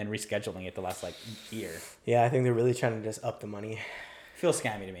they've been rescheduling it the last like year. Yeah, I think they're really trying to just up the money. Feels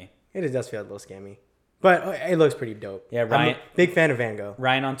scammy to me. It does feel a little scammy, but it looks pretty dope. Yeah, Ryan. I'm a big fan of Van Gogh.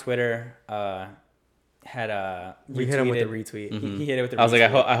 Ryan on Twitter had You hit him with the retweet. He hit it with the retweet. I was like,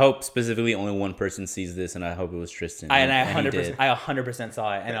 I hope specifically only one person sees this, and I hope it was Tristan. I he 100%, did. I 100%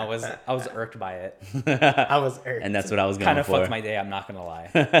 saw it, and I was irked by it. I was irked. And that's what I was going Kind of for. fucked my day. I'm not gonna lie.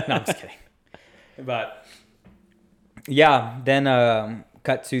 No, I'm just kidding. But yeah, then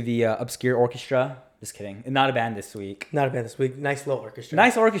cut to the Obscure Orchestra. Just kidding. Not a band this week. Not a band this week. Nice little orchestra.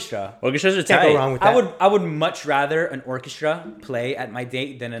 Nice orchestra. Orchestras are Can't tight. go wrong with that. I would much rather an orchestra play at my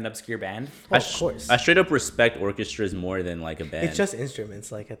date than an obscure band. Oh, of course. I straight up respect orchestras more than like a band. It's just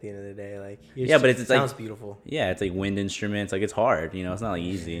instruments. Like at the end of the day, like Yeah, but it's sounds like- beautiful. yeah, it's like wind instruments. Like it's hard, you know. It's not like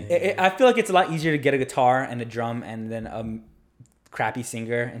easy. I feel like it's a lot easier to get a guitar and a drum and then a crappy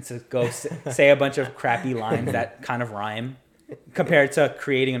singer and to go say a bunch of crappy lines that kind of rhyme compared to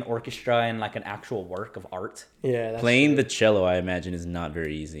creating an orchestra and like an actual work of art. Yeah. That's Playing the cello, I imagine, is not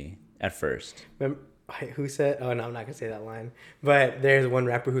very easy at first. Who said? Oh no, I'm not gonna say that line. But there's one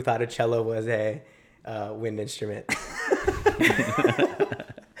rapper who thought a cello was a wind instrument,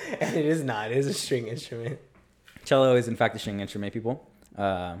 and it is not. It is a string instrument. Cello is in fact a string instrument, people.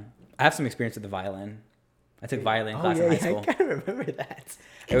 I have some experience with the violin. I took violin class in high school. I kind of remember that.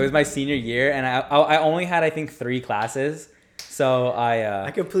 It was my senior year, and I only had I think 3 classes. So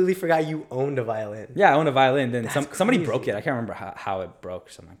I completely forgot you owned a violin. yeah, I owned a violin. Then That's somebody crazy. broke it. I can't remember how it broke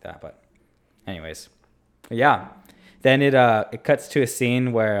or something like that. But anyways, but yeah. Then it cuts to a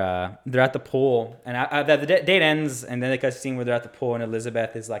scene where they're at the pool, and the date ends, and then it cuts to a scene where they're at the pool, and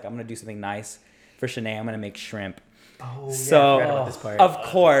Elizabeth is like, "I'm gonna do something nice for Shanae. I'm gonna make shrimp." Oh, yeah, So I forgot about this part. of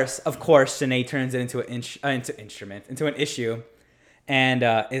course, Shanae turns it into into an issue, and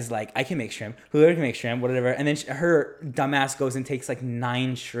is like, "I can make shrimp. Whoever can make shrimp, whatever." And then her dumbass goes and takes like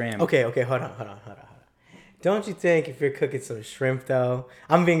 9 shrimp. Okay, hold on. Don't you think if you're cooking some shrimp though,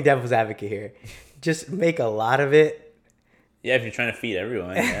 I'm being devil's advocate here, just make a lot of it. Yeah, if you're trying to feed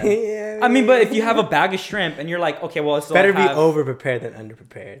everyone. Yeah. Yeah, I mean, but if you have a bag of shrimp and you're like, okay, well, it's better be over prepared than under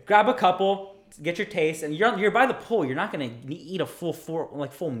prepared. grab a couple, get your taste, and you're by the pool. You're not gonna eat a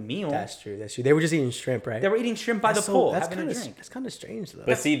full meal. That's true. They were just eating shrimp, right? They were eating shrimp by That's the pool, That's having kind a of drink. that's kind of strange though.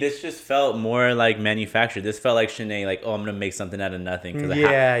 But see, this just felt more like manufactured. This felt like Shanae, like, oh, I'm gonna make something out of nothing.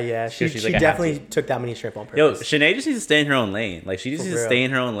 Yeah. She's She like, I have definitely to. took that many shrimp on Yo, purpose. Shanae just needs to stay in her own lane. Like, she just For needs to real. stay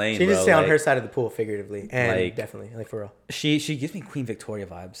in her own lane. She needs to bro. stay on Like, her side of the pool, figuratively, and Like- definitely, like for real. She gives me Queen Victoria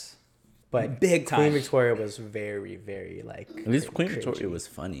vibes. But Big time. Queen Victoria was very, very like. At least Queen cringy. Victoria was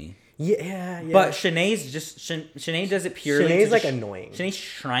funny. Yeah. But Shanae's Shanae does it purely. Shanae's to like just- annoying. Shanae's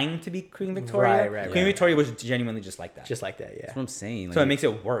trying to be Queen Victoria. Right. Queen Victoria was genuinely just like that. just like that. Yeah. That's what I'm saying. so it Like, makes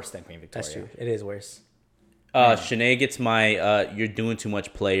it worse than Queen Victoria. That's true. It is worse. Shanae gets my you're doing too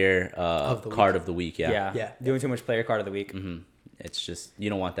much player Of the card week. of the week. Yeah. Yeah. Doing too much player card of the week. It's just, you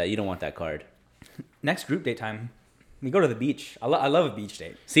don't want that. You don't want that card. Next group date time. We go to the beach. I love a beach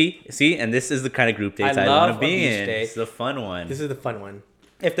date. See, and this is the kind of group dates I I, love want a to be beach in. date. It's the fun one. This is the fun one.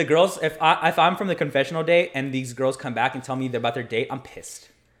 If the girls, if I'm from the confessional date and these girls come back and tell me about their date, I'm pissed.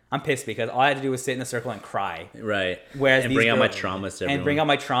 I'm pissed because all I had to do was sit in a circle and cry. Right. Whereas and these bring out my girls- traumas to everyone. And bring out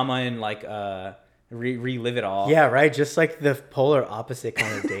my trauma and like relive it all. Yeah. Right. Just like the polar opposite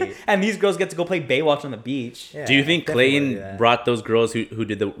kind of date. And these girls get to go play Baywatch on the beach. Yeah, Do you think definitely wanna do Clayton that. brought those girls who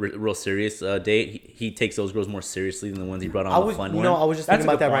did the real serious date? He takes those girls more seriously than the ones he brought on I the was, fun you one. know, I was just That's thinking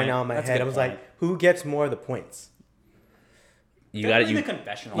a about good that right point. now in my That's a head. good I was point. like, who gets more of the points? you got Definitely you. the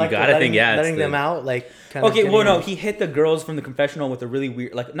confessional. Like- gotta think, yeah, it's letting them the- out, like. Kind of Okay, well, getting- no, he hit the girls from the confessional with a really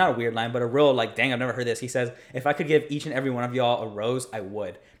weird, like, not a weird line, but a real, like, dang, I've never heard this. He says, if I could give each and every one of y'all a rose, I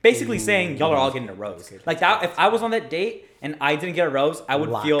would. Basically saying, y'all are all getting a rose. Like, that, if I was on that date and I didn't get a rose, I would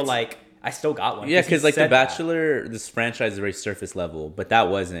feel Locked. like I still got one. Yeah, he because like The said that. Bachelor, this franchise is very surface level, but that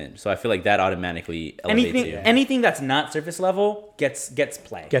wasn't. So I feel like that automatically elevates you. Anything that's not surface level gets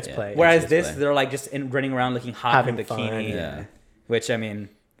play. Gets Yeah. play. Whereas gets this, play. they're like just running around looking hot Having in fun, bikini. yeah. Which, I mean,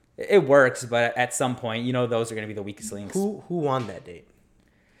 it works, but at some point, you know, those are going to be the weakest links. Who won that date?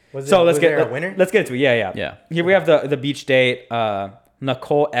 Was So was let's get there a winner. Let's get into it. Yeah. Yeah. Here we have the beach date.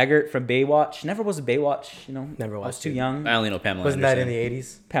 Nicole Eggert from Baywatch. Never was a Baywatch. You know, Never I was watched too it. young. I only know Pamela Wasn't that in Anderson. the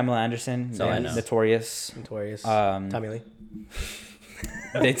 80s? Pamela Anderson. That's all I yeah, know. Notorious. Notorious. Tommy Lee.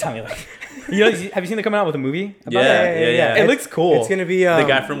 They tell me like, you know, have you seen them coming out with a movie? About Yeah, that? yeah. It looks cool. It's gonna be The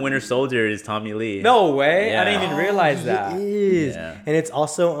guy from Winter Soldier is Tommy Lee. No way! I Yeah. didn't even realize that. It is. Yeah. And it's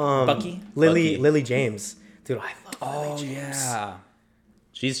also Bucky? Lily Bucky. Lily James. Dude, I love Oh Lily James. yeah.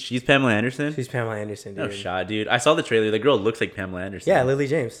 She's Pamela Anderson. She's Pamela Anderson, dude. No shot, dude. I saw the trailer. The girl looks like Pamela Anderson. Yeah, Lily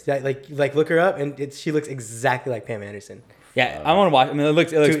James. Yeah, like look her up, and she looks exactly like Pam Anderson. Yeah, I want to watch. I mean, it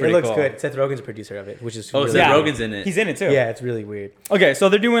looks Dude, pretty it looks cool. good. Seth Rogen's a producer of it, which is Oh, really Seth cool. Rogen's in it. He's in it too. Yeah, it's really weird. Okay, so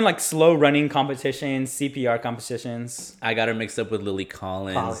they're doing like slow running competitions, CPR competitions. I got her mixed up with Lily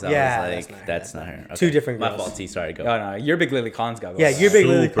Collins. Yeah, I was like, that's not her. Okay. Two different My girls. fault, T. Sorry, go. Oh no, you're a big Lily Collins guy. Yeah, you're a big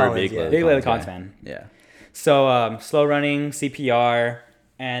Lily Super Collins. big Yeah. Lily big Lily Collins Collins fan. Yeah. So slow running, CPR,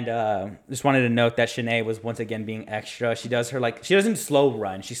 and just wanted to note that Shanae was once again being extra. She doesn't slow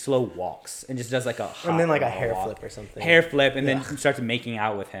run, she slow walks and just does like a hop And then like a and hair walk. flip or something. Hair flip, and then starts making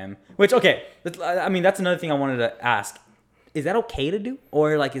out with him. Which I mean that's another thing I wanted to ask. Is that okay to do,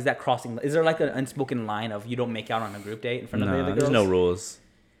 or like is that crossing? Is there like an unspoken line of you don't make out on a group date in front of the No, other girls? there's no rules.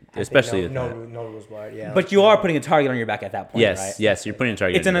 I think Especially no with that. no rules barred. Yeah, But you are putting a target on your back at that point, Yes, right? yes, you're putting a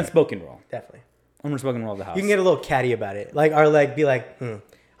target. It's an in there. unspoken rule. definitely. Unspoken rule of the house. You can get a little catty about it, like or like be like,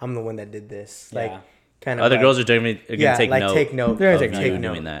 I'm the one that did this. Like Yeah. kind of. Other like, girls are gonna take like note. take note. They're of gonna take you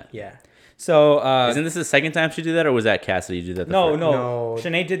note. doing that. Yeah. So Isn't this the second time she did that, or was that Cassidy do that? The no, first? no, No.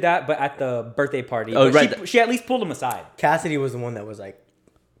 Shanae did that, but at the birthday party. Oh, But right. She at least pulled him aside. Cassidy was the one that was like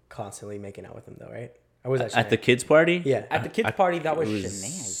constantly making out with him, though, right? Or was that At the Shanae? kids' party. Yeah. At the kids' party, that was, it was-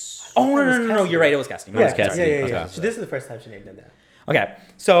 Shanae. Oh no! You're right. It was Cassidy. Yeah, It was Cassidy. yeah. Okay. So this is the first time Shanae did that. Okay,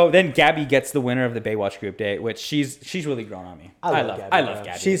 so then Gabby gets the winner of the Baywatch group date, which she's really grown on me. I love bro.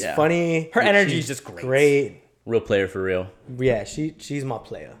 Gabby. She's Yeah. funny. Her energy She's is just great. Great. Real player for real. Yeah, she's my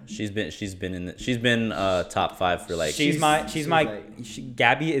player. She's been top 5 for like.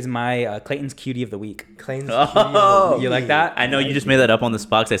 Gabby is my Clayton's cutie of the week. Claims. Oh, You like that? I know you just made that up on the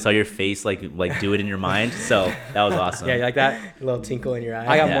spot 'cause I saw your face like do it in your mind. So that was awesome. Yeah, you like that? A little tinkle in your eye.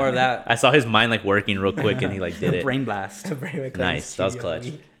 I got Yeah. more of that. I saw his mind like working real quick and he like did it. Brain blast. Nice. That was clutch.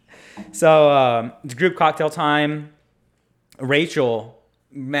 So it's group cocktail time. Rachel,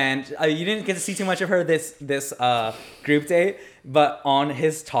 man, you didn't get to see too much of her this group date, but on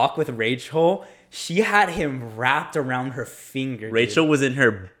his talk with Rachel, she had him wrapped around her finger. dude. Rachel was in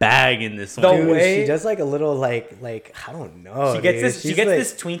her bag in this The one. Dude, way- she does like a little like I don't know. She gets dude. this. She She's gets like-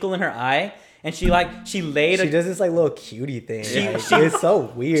 this twinkle in her eye, and she laid. She does this like little cutie thing. She- Like, she- it's so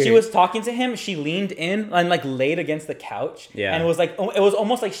weird. She was talking to him. She leaned in and like laid against the couch. Yeah. And it was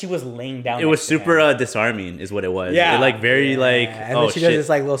almost like she was laying down. It was next to him. super disarming, is what it was. Yeah. It, like very like. and oh then she shit. does this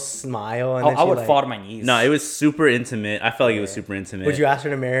like little smile. And then I she, would like, fall to my knees. No, it was super intimate. I felt like it was super intimate. Would you ask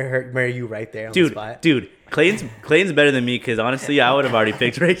her to marry you right there on the spot? Dude, Clayton's better than me because honestly, I would have already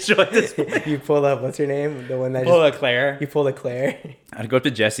picked Rachel at this point. You pull up. What's her name? The one that Pull just, a Claire. you pull a Claire. I'd go up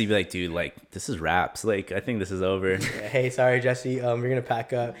to Jesse and be like, dude, like this is raps. Like I think this is over. Hey, sorry, Jesse. We're gonna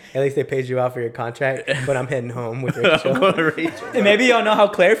pack up. At least they paid you out for your contract, but I'm heading home with Rachel. Rachel. And maybe y'all know how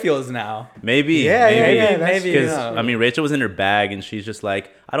Claire feels now. Maybe. Yeah, maybe. yeah, that's maybe. true. Because I mean, Rachel was in her bag and she's just like,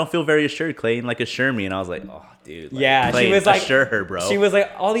 I don't feel very assured, Clayton. Like assure me, and I was like, oh, dude. Like, Yeah, she Clayton, was like, assure her, bro. She was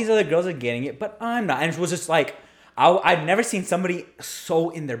like, all these other girls are getting it, but I'm not. And it was just like, I've never seen somebody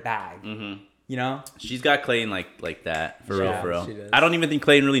so in their bag. Mm-hmm. You know, She's got Clayton like that for Yeah, real. she does. I don't even think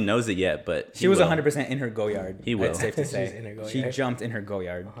Clayton really knows it yet, but she was 100% in her go yard. He will. It's safe to She's say. in her go She yard. jumped in her go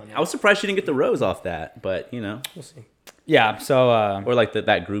yard. I was surprised she didn't get the rose off that, but you know, We'll see. Yeah. So, or like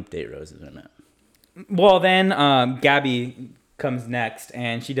that group date roses. I meant. well, then Gabby comes next,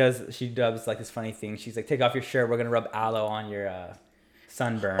 and she does like this funny thing. She's like, "Take off your shirt. We're gonna rub aloe on your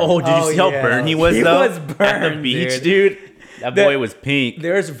sunburn." Oh, did you Oh, see how yeah. burned he was He though? was at the burned, beach, dude. That The- boy was pink.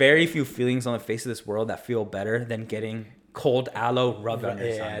 There's very few feelings on the face of this world that feel better than getting cold aloe rubbed on your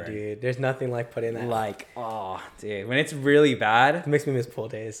Yeah, sunburn. dude. There's nothing like putting that. Like, oh, dude, when it's really bad, It makes me miss pool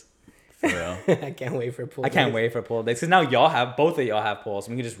days. For real. I can't wait for pool. I can't days. wait for pool days because now both of y'all have pools.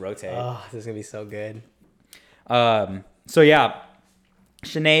 We can just rotate. Oh, this is gonna be so good. So yeah,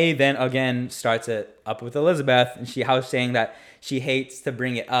 Shanae then again starts it up with Elizabeth, and she was saying that she hates to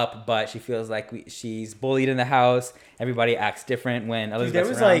bring it up, but she feels like she's bullied in the house. Everybody acts different when Dude, Elizabeth's there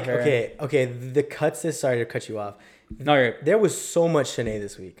was around like her. okay. The cuts. Sorry to cut you off. No, There was so much Shanae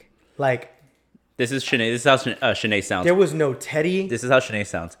this week. Like This is Shanae. This is how Shanae sounds. there was no Teddy. This is how Shanae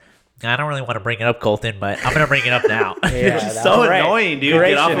sounds. I don't really want to bring it up, Colton, but I'm gonna bring it up now. Yeah, She's that so was- Great. annoying, dude. Great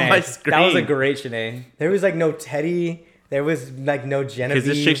Get off of Shanae. my screen. That was a great Shanae. There was like no Teddy. There was like no Genevieve.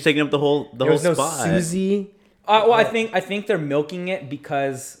 Because this chick's taking up the whole there was no spot. Susie. Well, I think they're milking it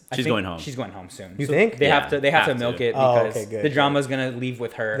because She's going home. She's going home soon. You think? they Yeah, have to have milk to. it Oh, because okay, good, the good. drama's gonna leave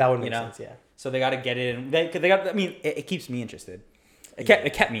with her. That would you make know? sense. Yeah. So they got to get it in. They got. I mean, it keeps me interested. It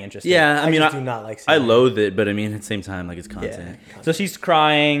kept me interested. Yeah, I mean, just do not like. I seeing loathe it, but I mean, at the same time, like it's it. content. Yeah. So she's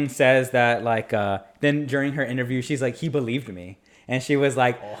crying, says that like then during her interview, she's like, he believed me. And she was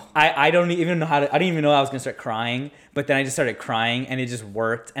like, I don't even know I didn't even know I was gonna start crying, but then I just started crying, and it just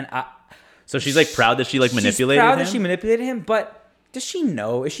worked. And So she's like proud that she like manipulated she's proud him? that she manipulated him, but does she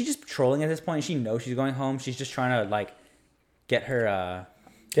know? Is she just trolling at this point? She knows she's going home. She's just trying to like get her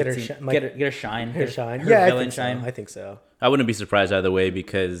Get her shine. Her shine. Her Yeah, villain shine. I think so. I wouldn't be surprised either way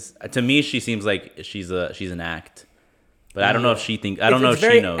because to me she seems like she's an act. But I don't know if she thinks. I don't know if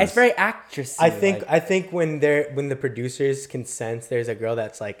she knows. It's very actressy. I think when the producers can sense there's a girl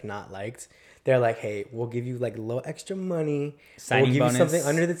that's like not liked, they're like, hey, we'll give you like a little extra money. Signing we'll give bonus. you something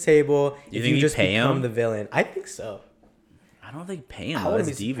under the table. You if think you you just pay become 'em? the villain. I think so. I don't think pay him. I wouldn't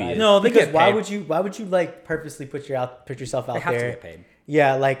That's be surprised. devious. No, they because get why paid. would you like purposely put yourself out They have to there? get paid.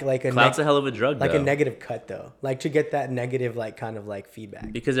 Yeah, like a Clout's a hell of a drug, like though. a negative cut though, like to get that negative like kind of like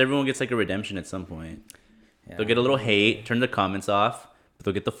feedback. Because everyone gets like a redemption at some point. Yeah. They'll get a little hate, turn the comments off, but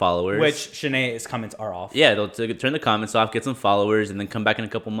they'll get the followers. Which Shanae's comments are off. yeah, they'll turn the comments off, get some followers, and then come back in a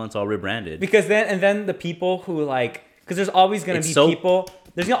couple months all rebranded. Because then the people who like, because there's always gonna It's be so- people.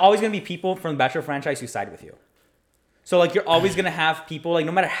 There's always gonna be people from the Bachelor franchise who side with you. So like you're always gonna have people like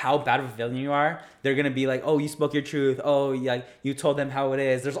no matter how bad of a villain you are, they're gonna be like, oh, you spoke your truth. Oh, yeah, you told them how it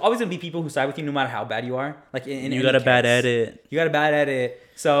is. There's always gonna be people who side with you no matter how bad you are. Like in you any got a bad case. edit. You got a bad edit.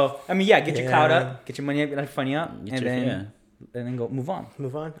 So I mean, yeah, get your clout Yeah. up, get your money up, get your funny up, Get and your- then yeah. and then go move on.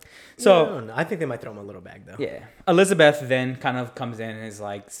 Move on. So- Yeah, I don't know. I think they might throw him a little bag though. Yeah. Elizabeth then kind of comes in and is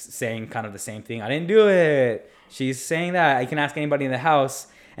like saying kind of the same thing. I didn't do it. She's saying that. I can ask anybody in the house.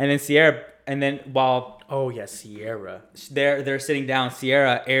 And then Sierra, and then while Oh yeah, Sierra. they're sitting down,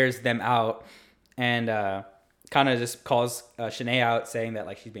 Sierra airs them out and kind of just calls Shanae out saying that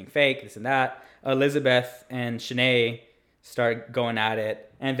like she's being fake, this and that. Elizabeth and Shanae start going at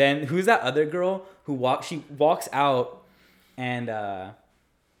it. And then who's that other girl who she walks out and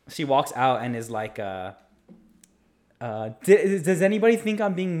is like does anybody think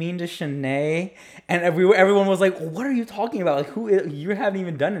I'm being mean to Shanae? And everyone was like, what are you talking about? Like, you haven't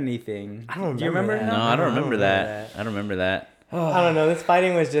even done anything. I don't Do you remember remember? that. No, I don't remember that. that. I don't remember that. I don't know. This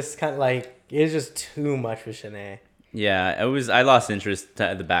fighting was just kind of like it was just too much for Shanae. Yeah, it was. I lost interest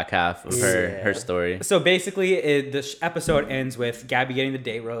at the back half of her Yeah. story. So basically, the episode ends with Gabby getting the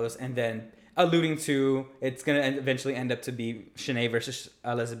date rose and then alluding to it's going to eventually end up to be Shanae versus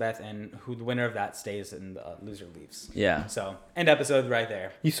Elizabeth, and who the winner of that stays and the loser leaves. Yeah. So end episode right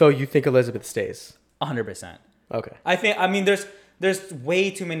there. You think Elizabeth stays? 100%. Okay. I mean, there's way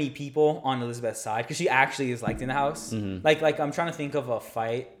too many people on Elizabeth's side because she actually is liked in the house. Mm-hmm. Like I'm trying to think of a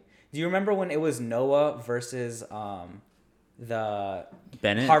fight. Do you remember when it was Noah versus the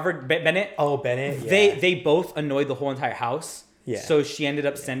Bennett? Harvard Bennett? Oh, Bennett. Yeah. They both annoyed the whole entire house. Yeah. So she ended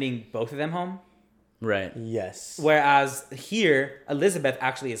up sending both of them home. Right. Yes. Whereas here, Elizabeth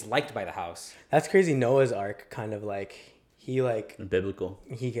actually is liked by the house. That's crazy. Noah's Ark kind of like Biblical.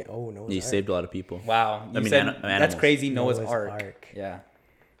 he can. Oh, Noah's He Ark. saved a lot of people. Wow. You I mean, said, animals. that's crazy. Noah's, Noah's Ark. Ark. Yeah.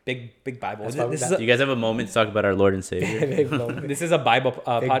 Big Bible. That's why we This is got- Do you guys have a moment to talk about our Lord and Savior? Big this is a Bible Big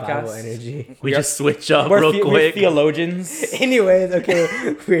podcast. Bible energy. We just switch up We're, real we're quick. theologians. Anyways,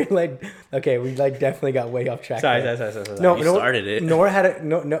 okay, we definitely got way off track. Sorry. No, You Noah- started it. Noah had a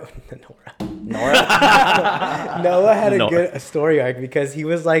Noah had Noah. a story arc because he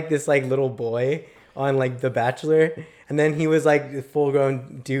was like this like little boy on like The Bachelor, and then he was like the full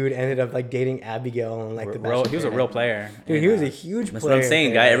grown dude, ended up like dating Abigail on like The Bachelor. He was a real player. Dude, he was a huge That's player. what I'm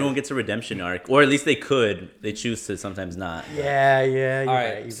saying, there. guy. Everyone gets a redemption arc, or at least they could. They choose to sometimes not. Yeah. You're All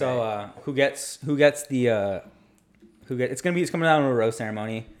right. you're So right. it's coming down to a rose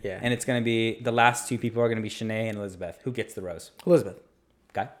ceremony. Yeah. And it's gonna be the last two people are gonna be Shanae and Elizabeth. Who gets the rose? Elizabeth.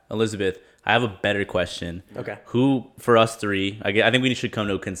 Guy. Elizabeth, I have a better question. Okay. Who, for us three, I think we should come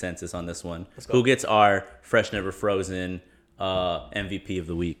to a consensus on this one. Let's go. Who gets our Fresh Never Frozen MVP of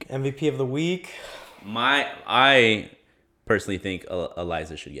the week? MVP of the week. I personally think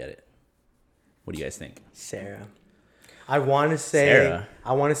Eliza should get it. What do you guys think? Sarah. I want to say. Sarah.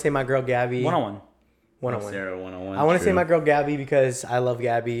 I want to say my girl Gabby. 1-on-1. 1-on-1. Sarah 101. I want to say my girl Gabby because I love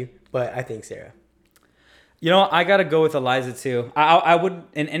Gabby, but I think Sarah. You know, I gotta go with Eliza too. I would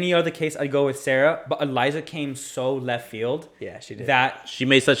in any other case I'd go with Sarah, but Eliza came so left field. Yeah, she did. That She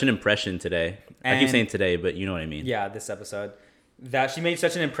made such an impression today. I keep And- saying today, but you know what I mean. yeah, this episode, that she made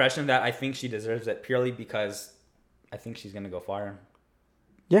such an impression that I think she deserves it purely because I think she's gonna go far.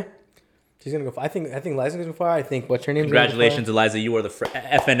 Yeah. She's gonna go. I think Liza's gonna go far. I think what's her name? Congratulations, Eliza. You are the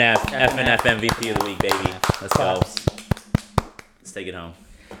FNF MVP of the week, baby. Let's go. Let's take it home.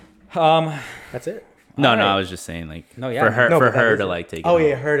 That's it. No, All right. I was just saying, like, No, yeah. for her, No, for but that her is to it. like take it Oh home.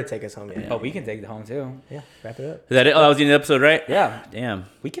 yeah, her to take us home. Yeah. But we can take it home too. Yeah. Wrap it up. Is that it? Oh, that was the end of the episode, right? Yeah. Damn.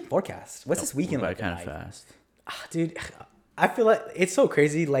 Weekend forecast. What's this weekend Went like? by kind of tonight? fast. Dude, I feel like it's so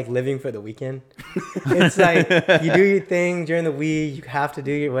crazy, like living for the weekend. It's like you do your thing during the week. You have to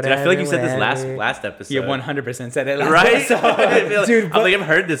do your whatever. Dude, I feel like you said this whatever. last episode. You 100% said it last right? episode. I feel like, Dude, I'm but- like, I've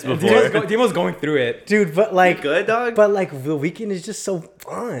heard this before. Demo's going through it. Dude, but like, Good, dog? but like the weekend is just so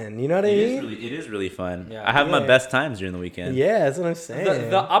fun. You know what I mean? It is really fun. Yeah. I have my Yeah. best times during the weekend. Yeah, that's what I'm saying.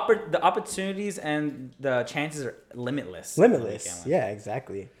 The opportunities and the chances are limitless. Limitless. Yeah,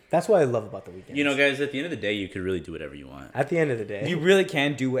 exactly. That's what I love about the weekend. You know, guys, at the end of the day, you could really do whatever you want. At the end of the day. You really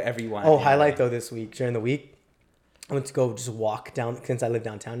can do whatever you want. Oh, highlight though this week. During the week, I went to go just walk down, since I live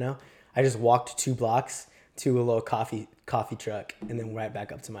downtown now. I just walked 2 blocks to a little coffee truck and then right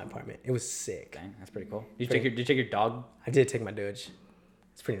back up to my apartment. It was sick. Dang, that's pretty cool. Did you take your dog? I did take my Doge.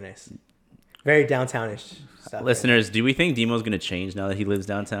 It's pretty nice. Very downtownish stuff. Listeners, do we think Demo's going to change now that he lives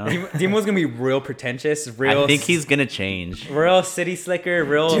downtown? Demo's gonna be real pretentious, I think he's going to change. real city slicker,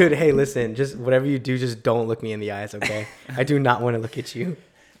 real. Dude, hey, listen, just whatever you do, just don't look me in the eyes, okay? I do not want to look at you.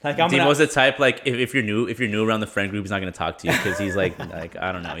 Like I'm Demo's gonna, the type, like, if you're new around the friend group, he's not going to talk to you because he's like,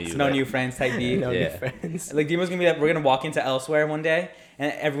 I don't know you. no but- new friends type B. No new Yeah. friends. Like Demo's gonna be like, we're gonna walk into Elsewhere one day,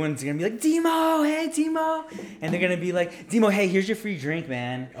 and everyone's gonna be like, Demo, hey Demo, and they're gonna be like, Demo, hey, here's your free drink,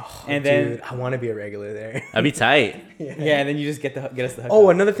 man. And then Dude, I want to be a regular there. That'd be tight. yeah, and then you just get us the hook. Oh,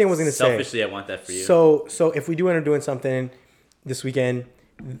 up. another thing I was gonna say. Selfishly, I want that for you. So if we do end up doing something this weekend,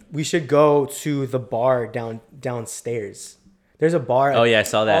 we should go to the bar downstairs. There's a bar. Oh, yeah, I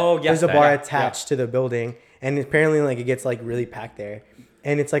saw that. Oh, yeah. There's a bar Yeah, attached to the building, and apparently like it gets like really packed there,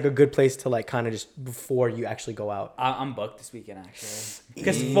 and it's like a good place to like kind of just before you actually go out. I'm booked this weekend actually.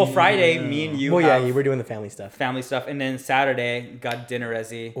 Because well, Friday, me and you. Well, yeah, have we're doing the family stuff. family stuff, and then Saturday got dinner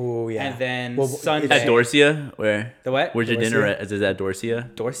resi. Oh, yeah. And then Well, Sunday. At Dorcia? Where? The what? Where's your Dorcia? dinner at? Is it at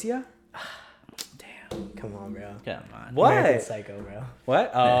Dorcia? Dorcia? Come on, bro. Come on. What? American Psycho, bro.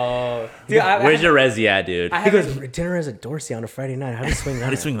 What? Oh, dude. Where's your resi at, dude? I He haven't, goes, dinner is at Dorsey on a Friday night. How do you swing that? How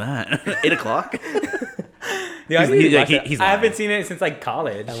do you swing that? 8 o'clock? dude, I he's- need to he's- watch that. he's I haven't lying. seen it since like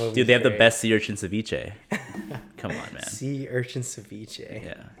college. That movie's Dude, they have the great. best sea urchin ceviche. Come on, man. Sea urchin ceviche.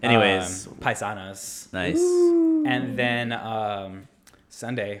 Yeah. Anyways, Paisanos. nice. And then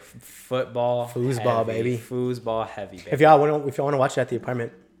Sunday football. Foosball, heavy. baby. Foosball heavy, baby. If y'all want to watch it at the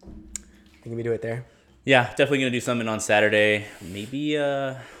apartment, I think we do it there. Yeah, definitely gonna do something on Saturday. Maybe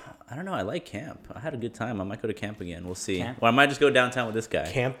I don't know. I like camp. I had a good time. I might go to camp again. We'll see. Camp? Or I might just go downtown with this guy.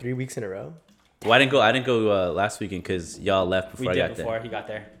 Camp 3 weeks in a row. Well, I didn't go last weekend because y'all left we before I did got before there. he got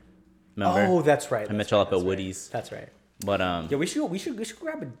there. Remember? Oh, that's right. I met y'all up at Woody's. That's right. But Yeah, we should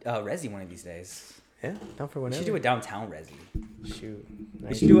grab a resi one of these days. Yeah, down for We whenever. should do a downtown resi. Shoot.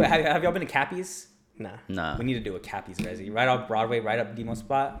 We should do it. Have y'all been to Cappy's? Nah. nah. We need to do a Cappy's resi right off Broadway, right up Demo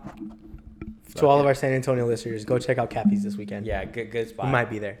spot. To all of our San Antonio listeners, go check out Cappy's this weekend. Yeah, good spot. We might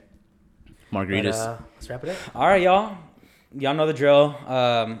be there. But, Margaritas. let's wrap it up. All right, y'all. Y'all know the drill.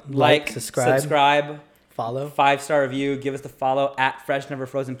 Like, subscribe, Follow. 5-star review. Give us the follow at Fresh Never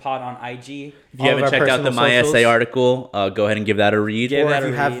Frozen Pod on IG. If you all haven't of our checked out the personal My socials. Essay article, go ahead and give that a read. Give Or that if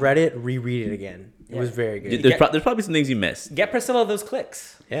a you have read. read it, reread it again. It Yeah. was very good. There's probably some things you missed. Get Priscilla those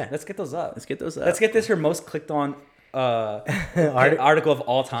clicks. Yeah. Let's get those up. Let's get those up. Let's get this her most clicked on Art- article of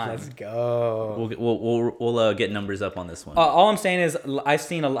all time. Let's go. We'll get numbers up on this one. All I'm saying is I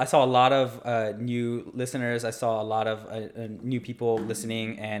saw a lot of new listeners. I saw a lot of new people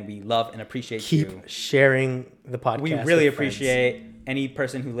listening, and we love and appreciate Keep you. sharing the podcast. We really with friends. appreciate any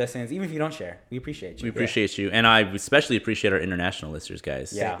person who listens, even if you don't share. We appreciate you. We appreciate you, and I especially appreciate our international listeners,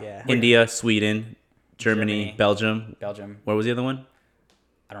 guys. Yeah. Yeah. India, Sweden, Germany, Belgium. Belgium. Where was the other one?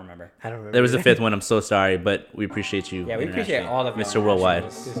 I don't remember. I don't remember. There was a 5th one. I'm so sorry, but we appreciate you. Yeah, we appreciate all of Mr. Worldwide.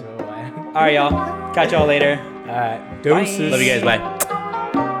 This is worldwide. All right, y'all. Catch y'all later. All right. Deuces. Love you guys. Bye.